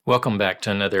Welcome back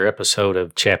to another episode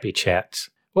of Chappy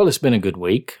Chats. Well, it's been a good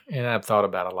week, and I've thought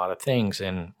about a lot of things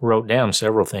and wrote down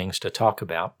several things to talk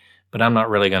about, but I'm not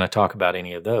really going to talk about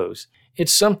any of those.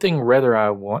 It's something rather I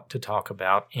want to talk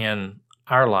about in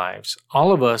our lives.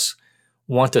 All of us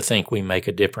want to think we make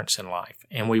a difference in life,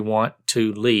 and we want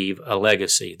to leave a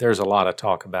legacy. There's a lot of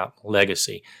talk about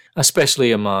legacy,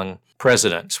 especially among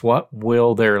presidents. What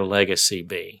will their legacy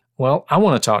be? Well, I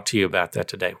want to talk to you about that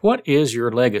today. What is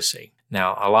your legacy?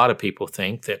 Now, a lot of people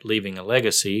think that leaving a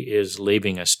legacy is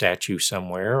leaving a statue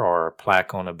somewhere or a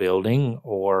plaque on a building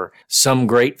or some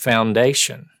great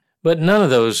foundation. But none of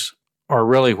those are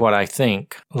really what I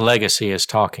think legacy is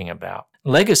talking about.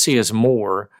 Legacy is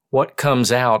more what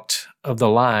comes out of the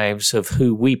lives of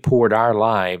who we poured our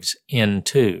lives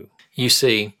into. You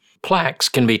see, plaques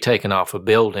can be taken off of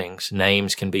buildings,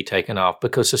 names can be taken off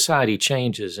because society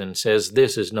changes and says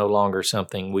this is no longer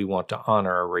something we want to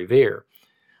honor or revere.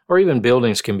 Or even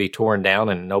buildings can be torn down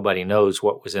and nobody knows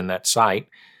what was in that site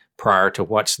prior to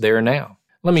what's there now.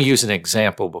 Let me use an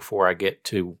example before I get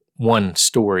to one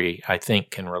story I think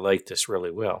can relate this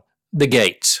really well. The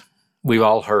Gates. We've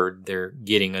all heard they're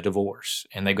getting a divorce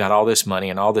and they've got all this money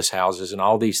and all this houses and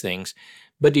all these things.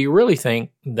 But do you really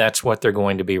think that's what they're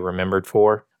going to be remembered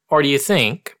for? Or do you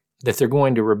think that they're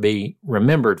going to be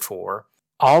remembered for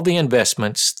all the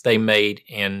investments they made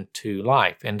into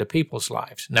life, into people's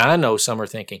lives? Now, I know some are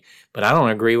thinking, but I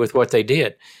don't agree with what they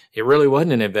did. It really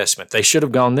wasn't an investment. They should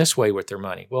have gone this way with their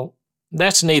money. Well,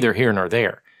 that's neither here nor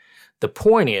there. The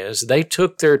point is they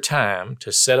took their time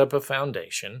to set up a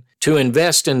foundation, to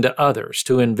invest into others,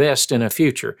 to invest in a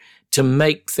future, to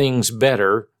make things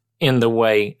better in the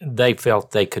way they felt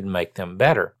they could make them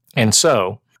better. And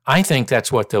so I think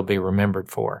that's what they'll be remembered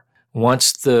for.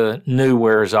 Once the new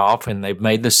wears off and they've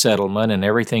made the settlement and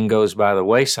everything goes by the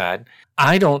wayside,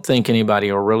 I don't think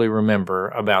anybody will really remember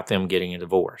about them getting a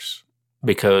divorce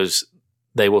because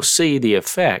they will see the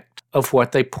effect of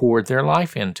what they poured their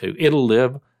life into. It'll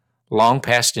live long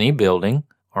past any building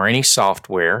or any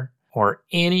software or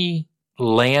any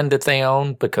land that they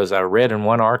own, because I read in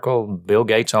one article Bill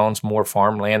Gates owns more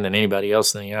farmland than anybody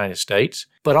else in the United States.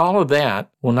 But all of that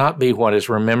will not be what is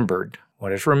remembered.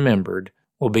 What is remembered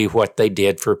will be what they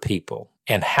did for people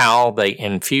and how they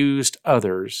infused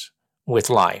others with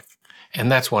life.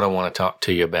 And that's what I want to talk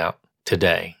to you about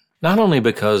today. Not only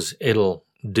because it'll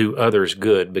do others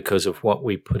good because of what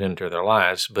we put into their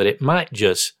lives, but it might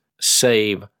just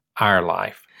save our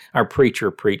life. Our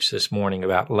preacher preached this morning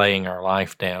about laying our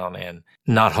life down and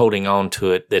not holding on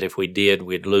to it, that if we did,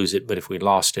 we'd lose it, but if we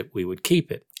lost it, we would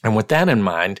keep it. And with that in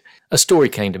mind, a story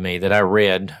came to me that I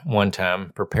read one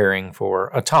time preparing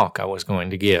for a talk I was going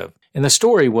to give. And the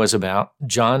story was about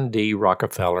John D.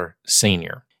 Rockefeller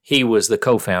Sr. He was the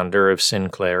co-founder of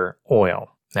Sinclair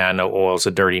Oil. Now, I know oil's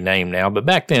a dirty name now, but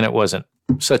back then it wasn't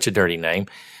such a dirty name,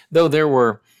 though there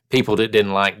were people that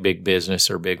didn't like big business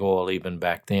or big oil even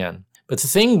back then. But the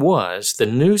thing was, the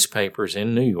newspapers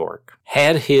in New York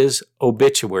had his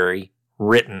obituary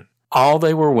written. All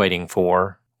they were waiting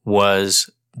for was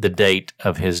the date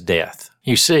of his death.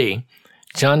 You see,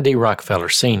 John D. Rockefeller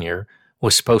Sr.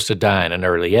 was supposed to die at an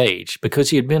early age because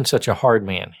he had been such a hard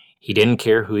man. He didn't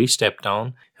care who he stepped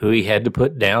on, who he had to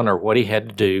put down, or what he had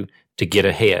to do to get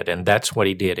ahead, and that's what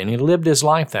he did. And he lived his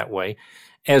life that way,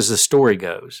 as the story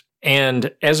goes.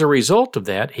 And as a result of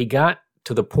that, he got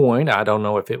to the point, I don't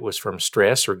know if it was from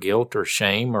stress or guilt or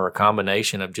shame or a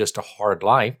combination of just a hard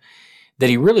life, that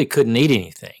he really couldn't eat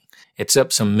anything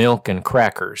except some milk and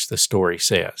crackers, the story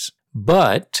says.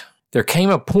 But there came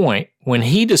a point when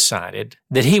he decided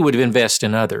that he would invest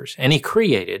in others, and he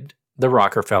created the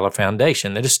Rockefeller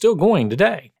Foundation that is still going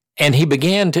today. And he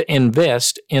began to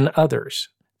invest in others,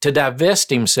 to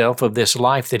divest himself of this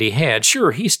life that he had.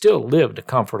 Sure, he still lived a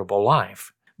comfortable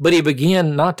life, but he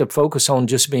began not to focus on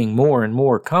just being more and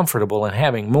more comfortable and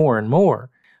having more and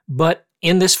more, but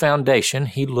in this foundation,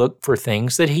 he looked for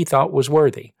things that he thought was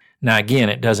worthy. Now, again,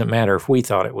 it doesn't matter if we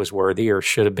thought it was worthy or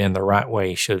should have been the right way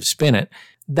he should have spent it.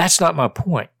 That's not my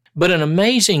point. But an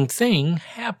amazing thing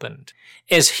happened.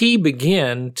 As he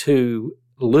began to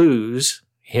lose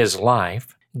his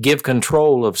life, give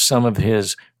control of some of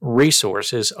his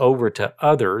resources over to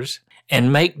others,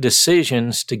 and make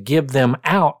decisions to give them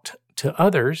out to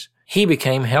others, he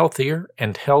became healthier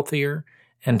and healthier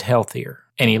and healthier.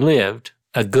 And he lived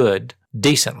a good,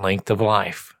 decent length of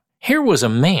life. Here was a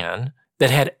man that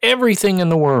had everything in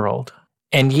the world,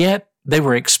 and yet they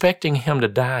were expecting him to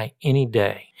die any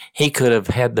day. He could have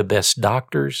had the best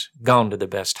doctors, gone to the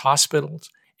best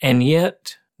hospitals, and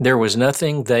yet there was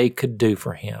nothing they could do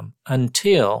for him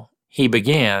until he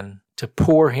began to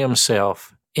pour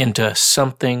himself into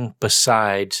something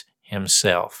besides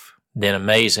himself. Then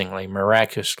amazingly,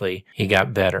 miraculously, he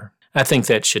got better. I think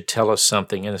that should tell us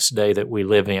something in this day that we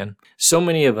live in. So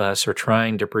many of us are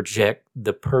trying to project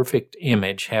the perfect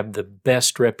image, have the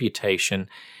best reputation,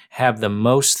 have the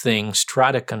most things,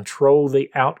 try to control the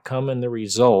outcome and the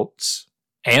results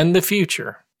and the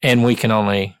future, and we can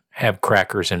only have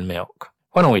crackers and milk.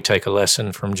 Why don't we take a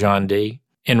lesson from John D.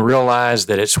 and realize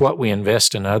that it's what we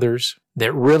invest in others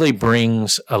that really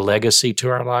brings a legacy to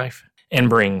our life and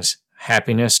brings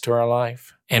happiness to our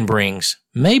life and brings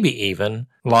maybe even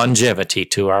longevity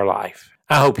to our life.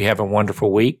 I hope you have a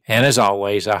wonderful week. And as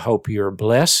always, I hope you're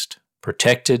blessed,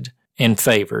 protected, and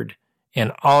favored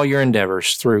in all your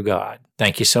endeavors through God.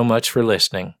 Thank you so much for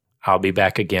listening. I'll be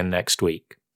back again next week.